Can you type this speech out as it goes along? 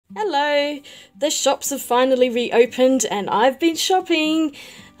Hello! The shops have finally reopened and I've been shopping.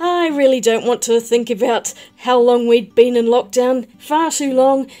 I really don't want to think about how long we'd been in lockdown, far too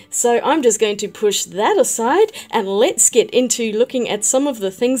long, so I'm just going to push that aside and let's get into looking at some of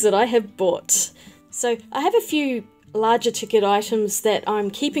the things that I have bought. So I have a few larger ticket items that I'm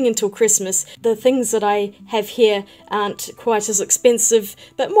keeping until Christmas. The things that I have here aren't quite as expensive,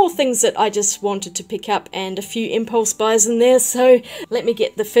 but more things that I just wanted to pick up and a few impulse buys in there, so let me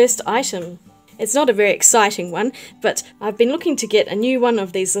get the first item. It's not a very exciting one, but I've been looking to get a new one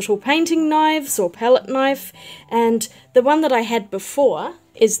of these little painting knives or palette knife, and the one that I had before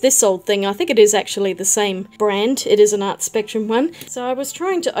is this old thing. I think it is actually the same brand. It is an Art Spectrum one. So I was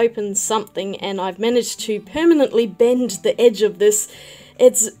trying to open something and I've managed to permanently bend the edge of this.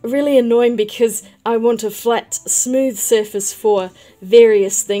 It's really annoying because I want a flat, smooth surface for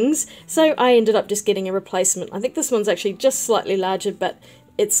various things, so I ended up just getting a replacement. I think this one's actually just slightly larger, but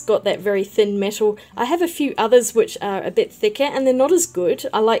it's got that very thin metal. I have a few others which are a bit thicker and they're not as good.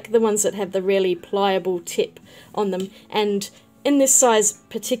 I like the ones that have the really pliable tip on them, and in this size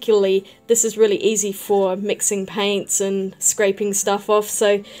particularly, this is really easy for mixing paints and scraping stuff off.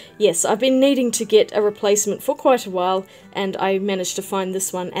 So yes, I've been needing to get a replacement for quite a while, and I managed to find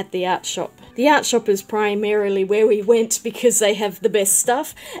this one at the art shop. The art shop is primarily where we went because they have the best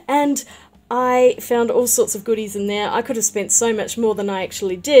stuff, and I found all sorts of goodies in there. I could have spent so much more than I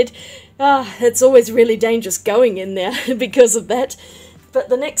actually did. It's always really dangerous going in there because of that. But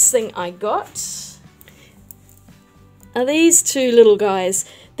the next thing I got are these two little guys.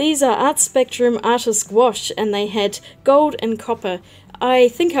 These are Art Spectrum Artist Wash, and they had gold and copper. I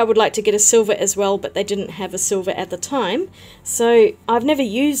think I would like to get a silver as well, but they didn't have a silver at the time. So I've never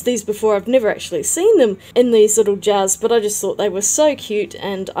used these before. I've never actually seen them in these little jars, but I just thought they were so cute,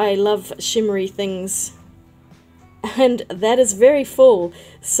 and I love shimmery things. And that is very full,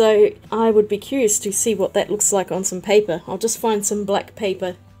 so I would be curious to see what that looks like on some paper. I'll just find some black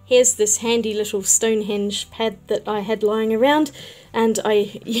paper. Here's this handy little Stonehenge pad that I had lying around, and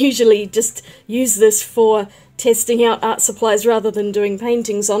I usually just use this for testing out art supplies rather than doing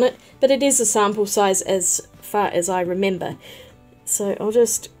paintings on it, but it is a sample size as far as I remember. So I'll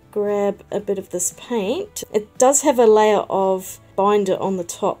just grab a bit of this paint. It does have a layer of binder on the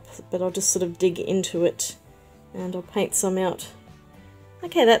top, but I'll just sort of dig into it and I'll paint some out.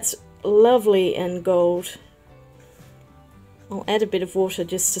 Okay, that's lovely and gold. I'll add a bit of water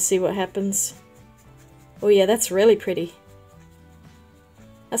just to see what happens. Oh yeah, that's really pretty.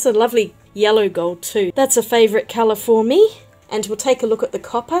 That's a lovely yellow gold too. That's a favourite colour for me. And we'll take a look at the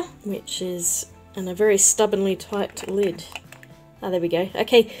copper, which is in a very stubbornly tight lid. Ah, there we go.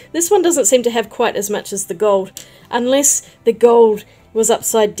 Okay, this one doesn't seem to have quite as much as the gold, unless the gold was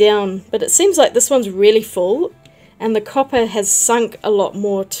upside down. But it seems like this one's really full, and the copper has sunk a lot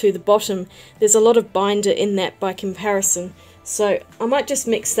more to the bottom. There's a lot of binder in that by comparison. So I might just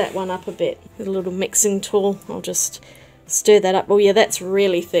mix that one up a bit with a little mixing tool. I'll just stir that up. Oh yeah, that's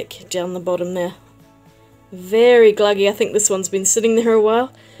really thick down the bottom there. Very gluggy. I think this one's been sitting there a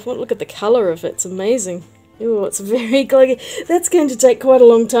while. Look at the colour of it. It's amazing. Oh, it's very gluggy. That's going to take quite a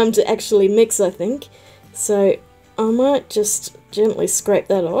long time to actually mix, I think. So I might just gently scrape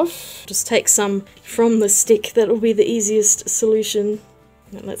that off. Just take some from the stick. That'll be the easiest solution.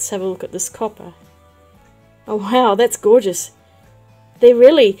 Now let's have a look at this copper. Oh wow, that's gorgeous. They're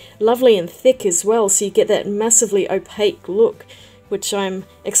really lovely and thick as well, so you get that massively opaque look, which I'm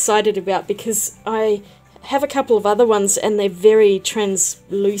excited about because I have a couple of other ones and they're very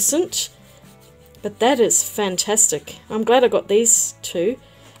translucent, but that is fantastic. I'm glad I got these two.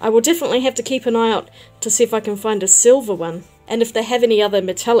 I will definitely have to keep an eye out to see if I can find a silver one. And if they have any other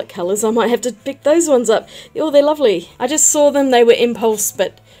metallic colours, I might have to pick those ones up. Oh, they're lovely. I just saw them, they were impulse,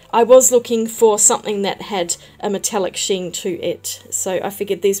 but I was looking for something that had a metallic sheen to it, so I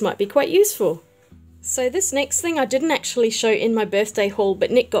figured these might be quite useful. So this next thing I didn't actually show in my birthday haul,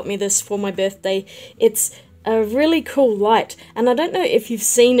 but Nick got me this for my birthday. It's a really cool light, and I don't know if you've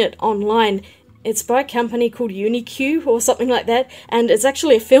seen it online. It's by a company called UniQ or something like that, and it's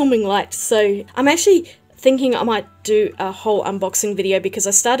actually a filming light, so I'm actually thinking I might do a whole unboxing video because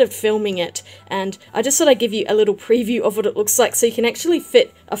I started filming it, and I just thought I'd give you a little preview of what it looks like, so you can actually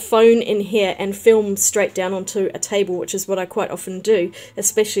fit a phone in here and film straight down onto a table, which is what I quite often do,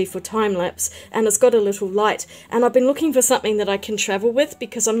 especially for time-lapse. And it's got a little light, and I've been looking for something that I can travel with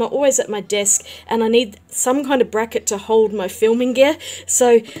because I'm not always at my desk and I need some kind of bracket to hold my filming gear,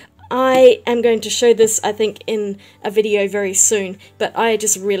 so I am going to show this, I think, in a video very soon, but I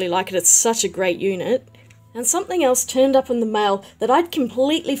just really like it. It's such a great unit. And something else turned up in the mail that I'd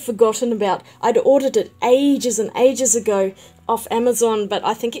completely forgotten about. I'd ordered it ages and ages ago off Amazon, but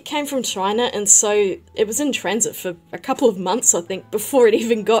I think it came from China, and so it was in transit for a couple of months, I think, before it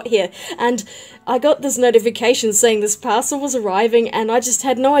even got here. And I got this notification saying this parcel was arriving, and I just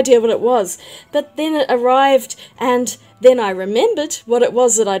had no idea what it was. But then it arrived, and then I remembered what it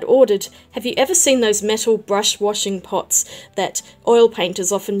was that I'd ordered. Have you ever seen those metal brush washing pots that oil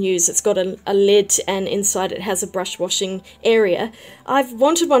painters often use? It's got a lid, and inside it has a brush washing area. I've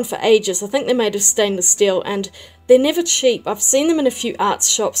wanted one for ages. I think they're made of stainless steel, and they're never cheap. I've seen them in a few arts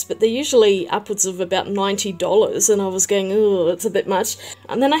shops, but they're usually upwards of about $90, and I was going, oh, it's a bit much.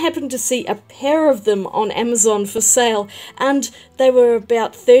 And then I happened to see a pair of them on Amazon for sale, and they were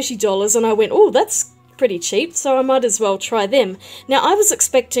about $30, and I went, oh, that's pretty cheap, so I might as well try them. Now, I was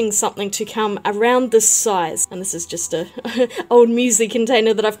expecting something to come around this size, and this is just a old muesli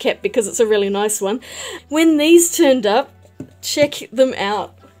container that I've kept because it's a really nice one. When these turned up, check them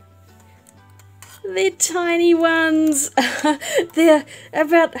out. They're tiny ones. They're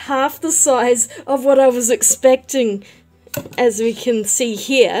about half the size of what I was expecting, as we can see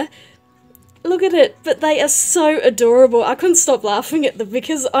here. Look at it, but they are so adorable. I couldn't stop laughing at them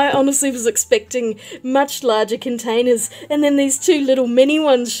because I honestly was expecting much larger containers, and then these two little mini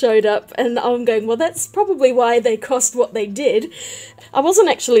ones showed up, and I'm going, well, that's probably why they cost what they did. I wasn't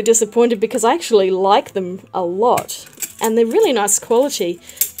actually disappointed because I actually like them a lot, and they're really nice quality.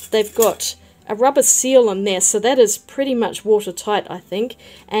 They've got a rubber seal on there, so that is pretty much watertight, I think,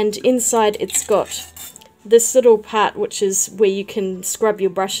 and inside it's got this little part which is where you can scrub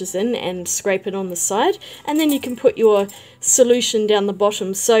your brushes in and scrape it on the side, and then you can put your solution down the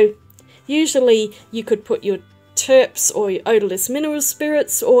bottom. So usually you could put your terps or your odorless mineral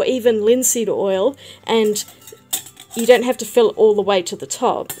spirits or even linseed oil, and you don't have to fill it all the way to the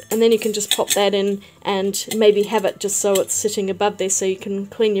top, and then you can just pop that in and maybe have it just so it's sitting above there so you can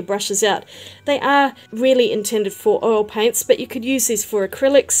clean your brushes out. They are really intended for oil paints, but you could use these for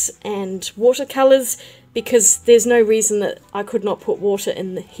acrylics and watercolours, because there's no reason that I could not put water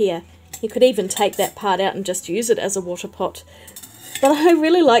in here. You could even take that part out and just use it as a water pot. But I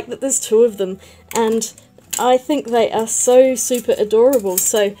really like that there's two of them, and I think they are so super adorable.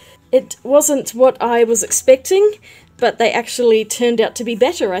 So it wasn't what I was expecting, but they actually turned out to be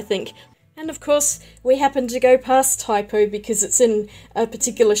better, I think. And of course, we happened to go past Typo because it's in a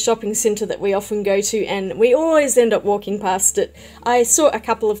particular shopping centre that we often go to, and we always end up walking past it. I saw a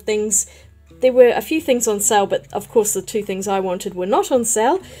couple of things. There were a few things on sale, but of course the two things I wanted were not on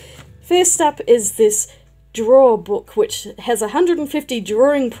sale. First up is this drawer book, which has 150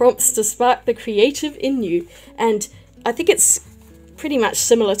 drawing prompts to spark the creative in you. And I think it's pretty much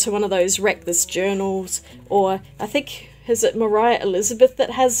similar to one of those Wreck This journals, or I think, is it Mariah Elizabeth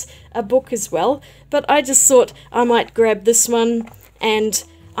that has a book as well? But I just thought I might grab this one, and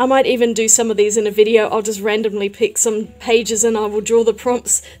I might even do some of these in a video. I'll just randomly pick some pages and I will draw the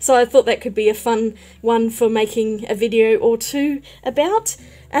prompts. So I thought that could be a fun one for making a video or two about.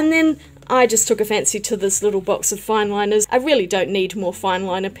 And then I just took a fancy to this little box of fine liners. I really don't need more fine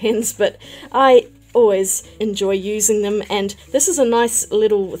liner pens, but I always enjoy using them, and this is a nice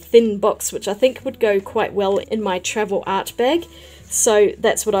little thin box which I think would go quite well in my travel art bag. So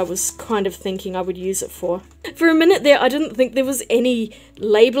that's what I was kind of thinking I would use it for. For a minute there, I didn't think there was any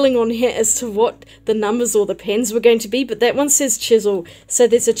labelling on here as to what the numbers or the pens were going to be, but that one says chisel. So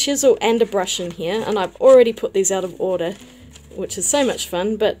there's a chisel and a brush in here, and I've already put these out of order, which is so much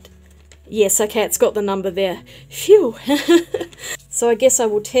fun, but yes, okay, it's got the number there. Phew! So I guess I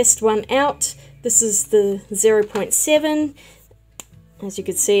will test one out. This is the 0.7. As you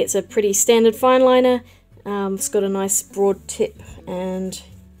can see, it's a pretty standard fine liner. It's got a nice broad tip, and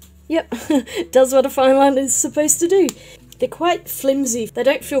yep, does what a fine liner is supposed to do. They're quite flimsy. They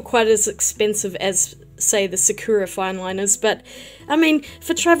don't feel quite as expensive as, say, the Sakura fine liners, but I mean,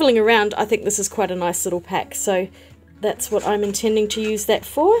 for travelling around, I think this is quite a nice little pack, so that's what I'm intending to use that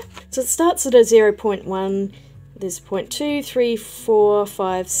for. So it starts at a 0.1, there's 0.2, 3, 4,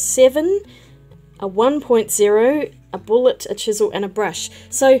 5, 7, a 1.0, a bullet, a chisel, and a brush.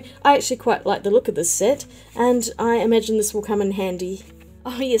 So I actually quite like the look of this set, and I imagine this will come in handy.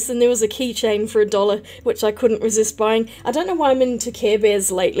 Oh yes, and there was a keychain for $1, which I couldn't resist buying. I don't know why I'm into Care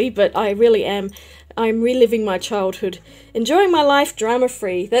Bears lately, but I really am. I'm reliving my childhood. Enjoying my life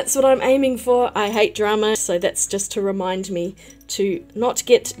drama-free. That's what I'm aiming for. I hate drama, so that's just to remind me to not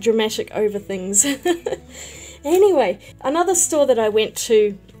get dramatic over things. Anyway, another store that I went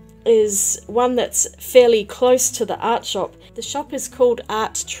to is one that's fairly close to the art shop. The shop is called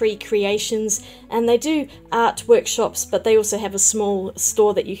Art Tree Creations, and they do art workshops, but they also have a small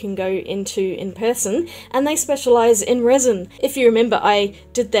store that you can go into in person, and they specialise in resin. If you remember, I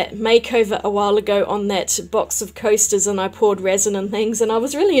did that makeover a while ago on that box of coasters, and I poured resin and things, and I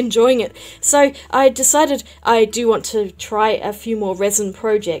was really enjoying it. So I decided I do want to try a few more resin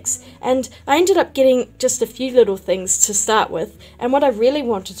projects, and I ended up getting just a few little things to start with, and what I really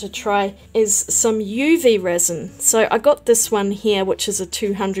wanted to try is some UV resin. So I got this one here, which is a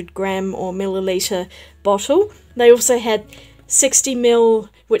 200 gram or milliliter bottle. They also had 60 ml,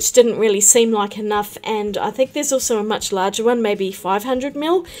 which didn't really seem like enough, and I think there's also a much larger one, maybe 500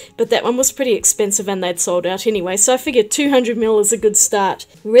 ml, but that one was pretty expensive and they'd sold out anyway, so I figured 200 ml is a good start.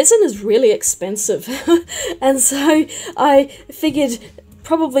 Resin is really expensive, and so I figured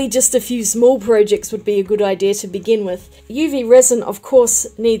probably just a few small projects would be a good idea to begin with. UV resin, of course,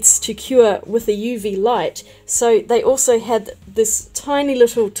 needs to cure with a UV light, so they also had this tiny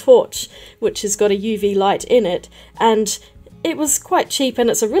little torch which has got a UV light in it, and it was quite cheap,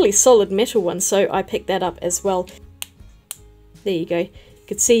 and it's a really solid metal one, so I picked that up as well. There you go. You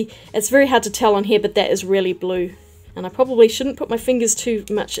can see it's very hard to tell on here, but that is really blue. And I probably shouldn't put my fingers too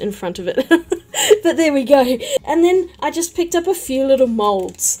much in front of it. But there we go. And then I just picked up a few little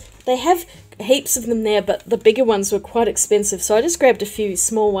moulds. They have heaps of them there, but the bigger ones were quite expensive, so I just grabbed a few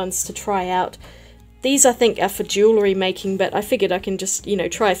small ones to try out. These I think are for jewellery making, but I figured I can just, you know,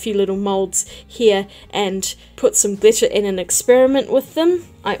 try a few little moulds here and put some glitter in and experiment with them.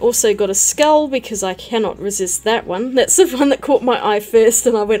 I also got a skull because I cannot resist that one. That's the one that caught my eye first,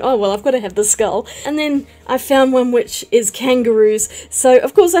 and I went, oh well, I've got to have the skull. And then I found one which is kangaroos, so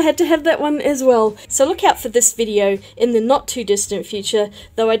of course I had to have that one as well. So look out for this video in the not too distant future,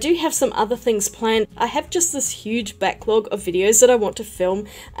 though I do have some other things planned. I have just this huge backlog of videos that I want to film,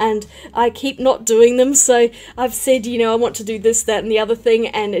 and I keep not doing them, so I've said, you know, I want to do this, that and the other thing,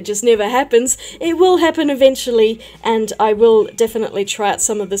 and it just never happens. It will happen eventually, and I will definitely try out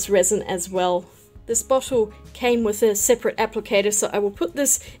some of this resin as well. This bottle came with a separate applicator, so I will put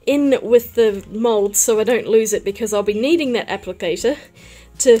this in with the mould so I don't lose it, because I'll be needing that applicator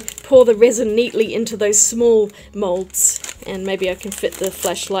to pour the resin neatly into those small moulds, and maybe I can fit the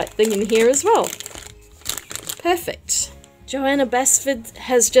flashlight thing in here as well. Perfect. Joanna Basford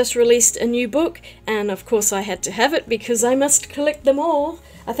has just released a new book, and of course I had to have it because I must collect them all.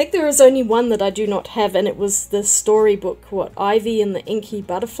 I think there is only one that I do not have, and it was the storybook, Ivy and the Inky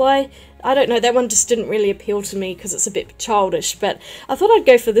Butterfly. I don't know, that one just didn't really appeal to me because it's a bit childish, but I thought I'd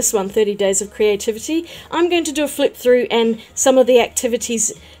go for this one, 30 Days of Creativity. I'm going to do a flip through and some of the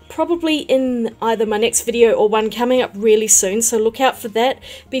activities probably in either my next video or one coming up really soon, so look out for that.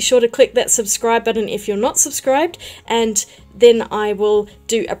 Be sure to click that subscribe button if you're not subscribed, and then I will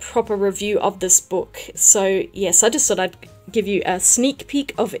do a proper review of this book. So yes, I just thought I'd give you a sneak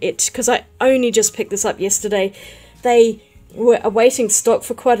peek of it because I only just picked this up yesterday. They were awaiting stock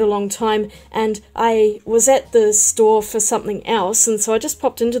for quite a long time, and I was at the store for something else, and so I just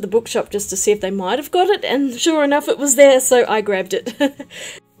popped into the bookshop just to see if they might have got it, and sure enough it was there, so I grabbed it.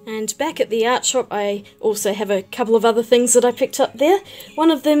 And back at the art shop I also have a couple of other things that I picked up there.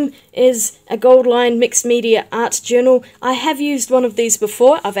 One of them is a Gold Line Mixed Media Art Journal. I have used one of these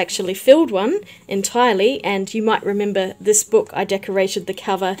before. I've actually filled one entirely, and you might remember this book. I decorated the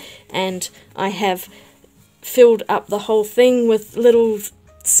cover, and I have filled up the whole thing with little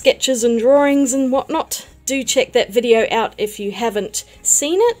sketches and drawings and whatnot. Do check that video out if you haven't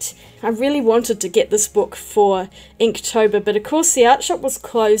seen it. I really wanted to get this book for Inktober, but of course the art shop was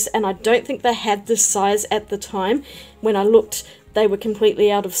closed, and I don't think they had this size at the time. When I looked, they were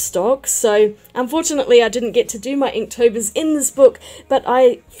completely out of stock, so unfortunately I didn't get to do my Inktobers in this book, but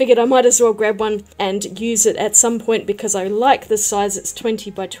I figured I might as well grab one and use it at some point because I like the size. It's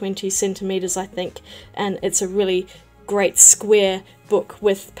 20 by 20 centimeters, I think, and it's a really great square book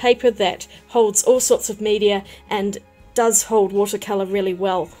with paper that holds all sorts of media and does hold watercolour really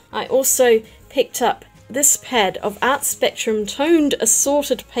well. I also picked up this pad of Art Spectrum toned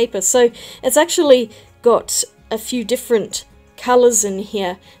assorted paper, so it's actually got a few different colours in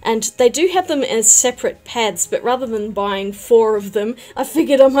here, and they do have them as separate pads, but rather than buying 4 of them, I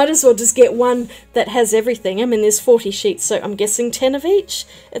figured I might as well just get one that has everything. I mean, there's 40 sheets, so I'm guessing 10 of each.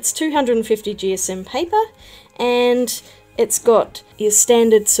 It's 250 GSM paper, and it's got your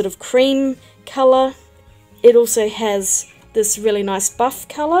standard sort of cream colour. It also has this really nice buff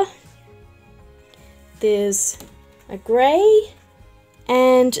colour. There's a grey,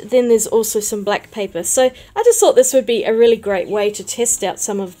 and then there's also some black paper. So I just thought this would be a really great way to test out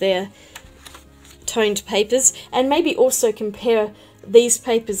some of their toned papers, and maybe also compare these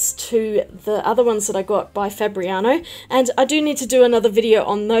papers to the other ones that I got by Fabriano, and I do need to do another video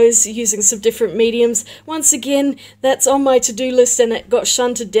on those using some different mediums. Once again, that's on my to-do list and it got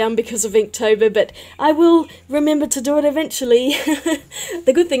shunted down because of Inktober, but I will remember to do it eventually.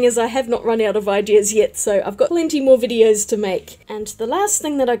 The good thing is I have not run out of ideas yet, so I've got plenty more videos to make. And the last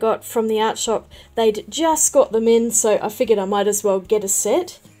thing that I got from the art shop, they'd just got them in, so I figured I might as well get a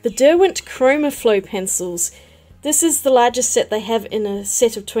set. The Derwent Chroma Flow pencils. This is the largest set they have in a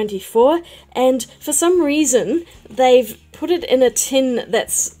set of 24, and for some reason they've put it in a tin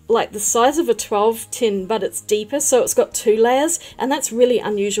that's like the size of a 12 tin, but it's deeper, so it's got 2 layers, and that's really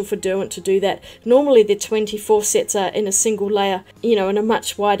unusual for Derwent to do that. Normally the 24 sets are in a single layer, you know, in a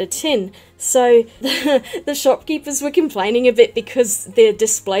much wider tin. So the shopkeepers were complaining a bit because their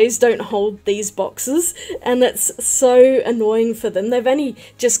displays don't hold these boxes, and that's so annoying for them. They've only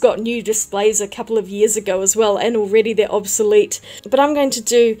just got new displays a couple of years ago as well, and already they're obsolete. But I'm going to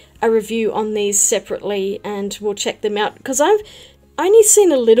do a review on these separately and we'll check them out, because I've only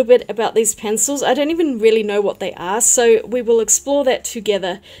seen a little bit about these pencils. I don't even really know what they are, so we will explore that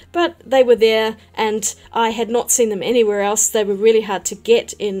together. But they were there and I had not seen them anywhere else. They were really hard to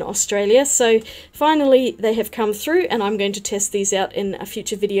get in Australia, so finally they have come through and I'm going to test these out in a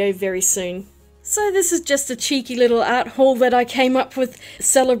future video very soon. So this is just a cheeky little art haul that I came up with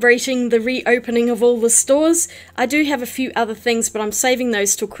celebrating the reopening of all the stores. I do have a few other things, but I'm saving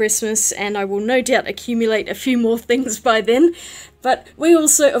those till Christmas and I will no doubt accumulate a few more things by then. But we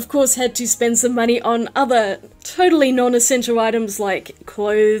also, of course, had to spend some money on other totally non-essential items like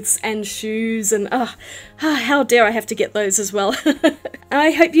clothes and shoes, and how dare I have to get those as well.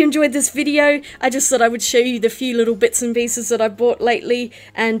 I hope you enjoyed this video. I just thought I would show you the few little bits and pieces that I bought lately,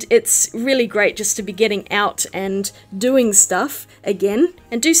 and it's really great just to be getting out and doing stuff again.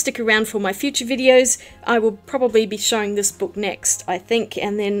 And do stick around for my future videos. I will probably be showing this book next, I think,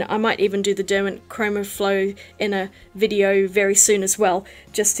 and then I might even do the Derwent Chroma Flow in a video very soon as well,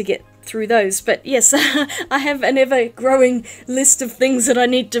 just to get through those. But yes, I have an ever-growing list of things that I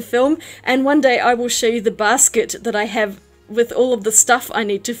need to film, and one day I will show you the basket that I have with all of the stuff I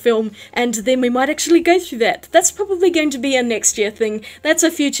need to film, and then we might actually go through that. That's probably going to be a next year thing. That's a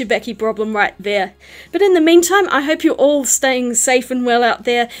future Becky problem right there. But in the meantime, I hope you're all staying safe and well out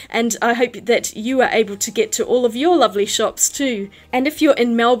there, and I hope that you are able to get to all of your lovely shops too. And if you're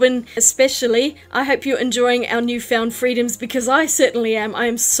in Melbourne especially, I hope you're enjoying our newfound freedoms, because I certainly am. I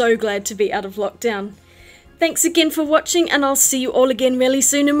am so glad to be out of lockdown. Thanks again for watching, and I'll see you all again really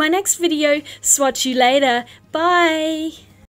soon in my next video. Swatch you later. Bye!